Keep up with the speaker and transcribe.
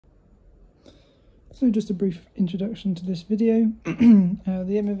So just a brief introduction to this video.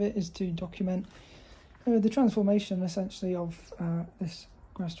 The aim of it is to document the transformation essentially of this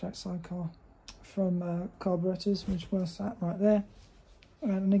Grasstrack sidecar from carburetors, which were sat right there,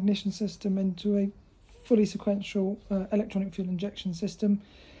 and an ignition system into a fully sequential electronic fuel injection system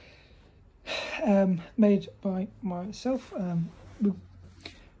made by myself. We're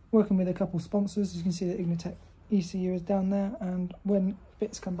working with a couple of sponsors. As you can see, the IGNITECH ECU is down there, and when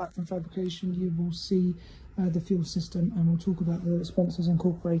bits come back from fabrication you will see the fuel system, and we'll talk about the sponsors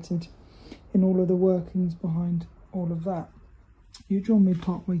incorporated in all of the workings behind all of that. You join me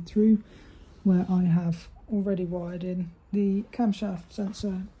part way through where I have already wired in the camshaft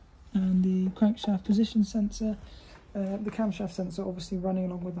sensor and the crankshaft position sensor. The camshaft sensor, obviously running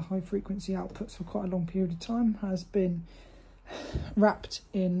along with the high frequency outputs for quite a long period of time, has been wrapped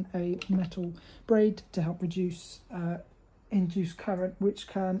in a metal braid to help reduce induced current, which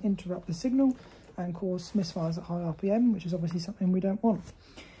can interrupt the signal and cause misfires at high RPM, which is obviously something we don't want.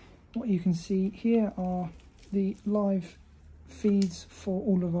 What you can see here are the live feeds for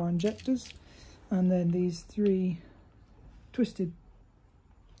all of our injectors, and then these three twisted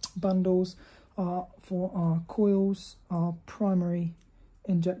bundles are for our coils, our primary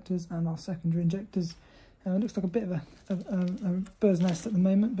injectors and our secondary injectors. It looks like a bit of a bird's nest at the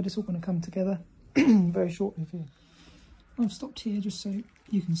moment, but it's all going to come together very shortly for you. I've stopped here just so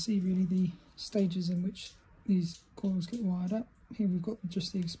you can see really the stages in which these coils get wired up. Here we've got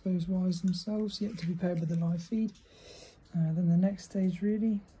just the exposed wires themselves, yet to be paired with the live feed. Then the next stage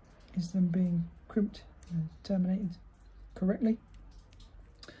really is them being crimped and terminated correctly.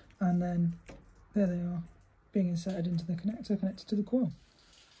 And then there they are, being inserted into the connector connected to the coil.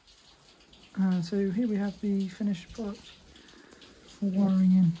 So here we have the finished product for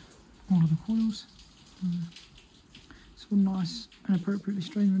wiring in all of the coils. It's all nice and appropriately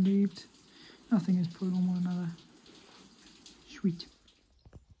strain relieved. Nothing is pulling on one another. Sweet.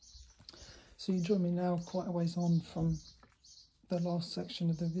 So you join me now quite a ways on from the last section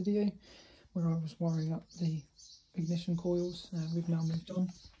of the video where I was wiring up the ignition coils. We've now moved on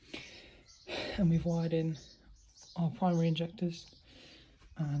and we've wired in our primary injectors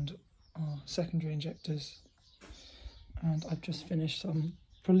and our secondary injectors, and I've just finished some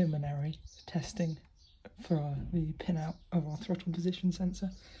preliminary testing for the pin out of our throttle position sensor.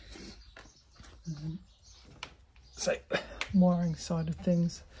 So wiring side of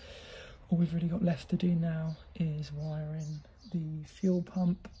things, all we've really got left to do now is wire in the fuel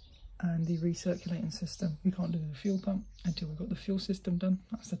pump and the recirculating system. We can't do the fuel pump until we've got the fuel system done.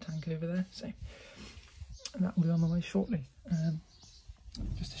 That's the tank over there, so that will be on the way shortly.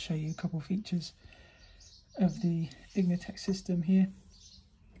 Just to show you a couple of features of the IGNITECH system here.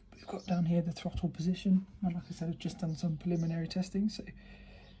 We've got down here the throttle position, and like I said, I've just done some preliminary testing, so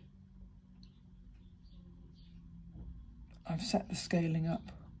I've set the scaling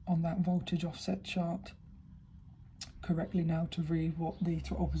up on that voltage offset chart correctly now to read what the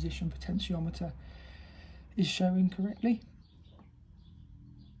throttle position potentiometer is showing correctly.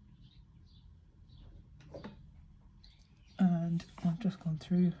 And I've just gone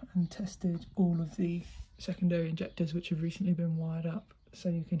through and tested all of the secondary injectors which have recently been wired up, so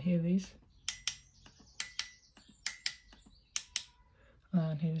you can hear these.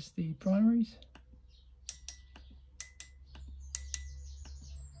 And here's the primaries.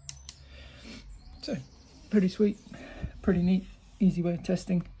 So pretty sweet, pretty neat, easy way of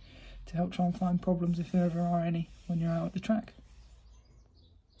testing to help try and find problems if there ever are any when you're out at the track.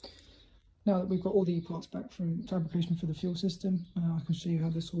 Now that we've got all the parts back from fabrication for the fuel system, I can show you how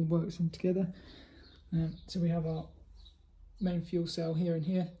this all works in together. So we have our main fuel cell here and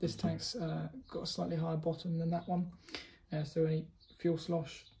here. This tank's got a slightly higher bottom than that one, so any fuel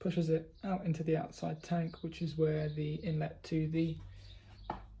slosh pushes it out into the outside tank, which is where the inlet to the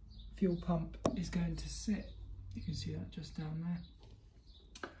fuel pump is going to sit. You can see that just down there.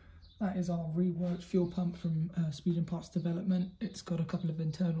 That is our reworked fuel pump from Speed and Parts Development. It's got a couple of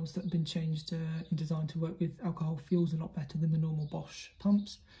internals that have been changed and designed to work with alcohol fuels a lot better than the normal Bosch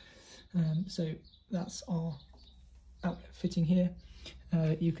pumps. So that's our outlet fitting here.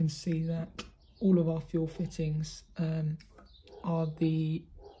 You can see that all of our fuel fittings are the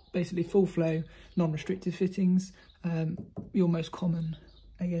basically full flow non-restricted fittings. Your most common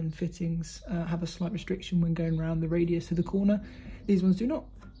AN fittings have a slight restriction when going around the radius of the corner. These ones do not.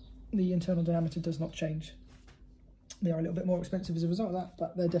 The internal diameter does not change. They are a little bit more expensive as a result of that,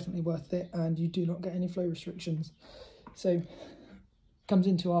 but they're definitely worth it, and you do not get any flow restrictions. So comes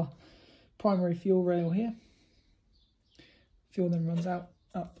into our primary fuel rail here. Fuel then runs out,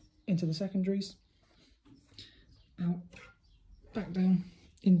 up into the secondaries, out, back down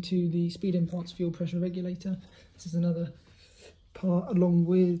into the speed implants fuel pressure regulator. This is another part along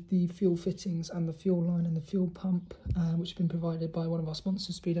with the fuel fittings and the fuel line and the fuel pump, which have been provided by one of our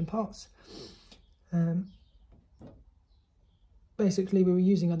sponsors, Speed and Parts. Basically, we were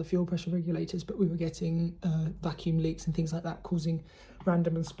using other fuel pressure regulators, but we were getting vacuum leaks and things like that, causing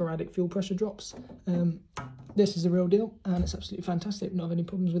random and sporadic fuel pressure drops. This is the real deal, and it's absolutely fantastic. Not have any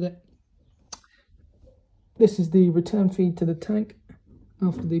problems with it. This is the return feed to the tank.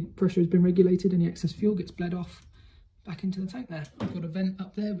 After the pressure has been regulated, any excess fuel gets bled off back into the tank there. We've got a vent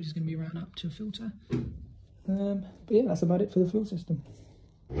up there, which is going to be ran up to a filter. But yeah, that's about it for the fuel system.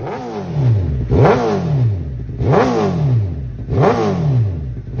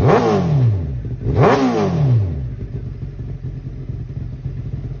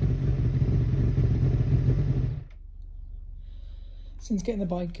 Since getting the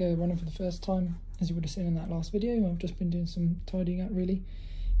bike running for the first time, as you would have seen in that last video, I've just been doing some tidying up, really,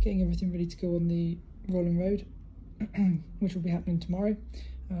 getting everything ready to go on the rolling road, which will be happening tomorrow.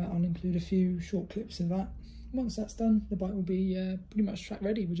 I'll include a few short clips of that. Once that's done, the bike will be pretty much track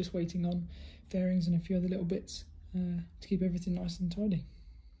ready. We're just waiting on fairings and a few other little bits to keep everything nice and tidy.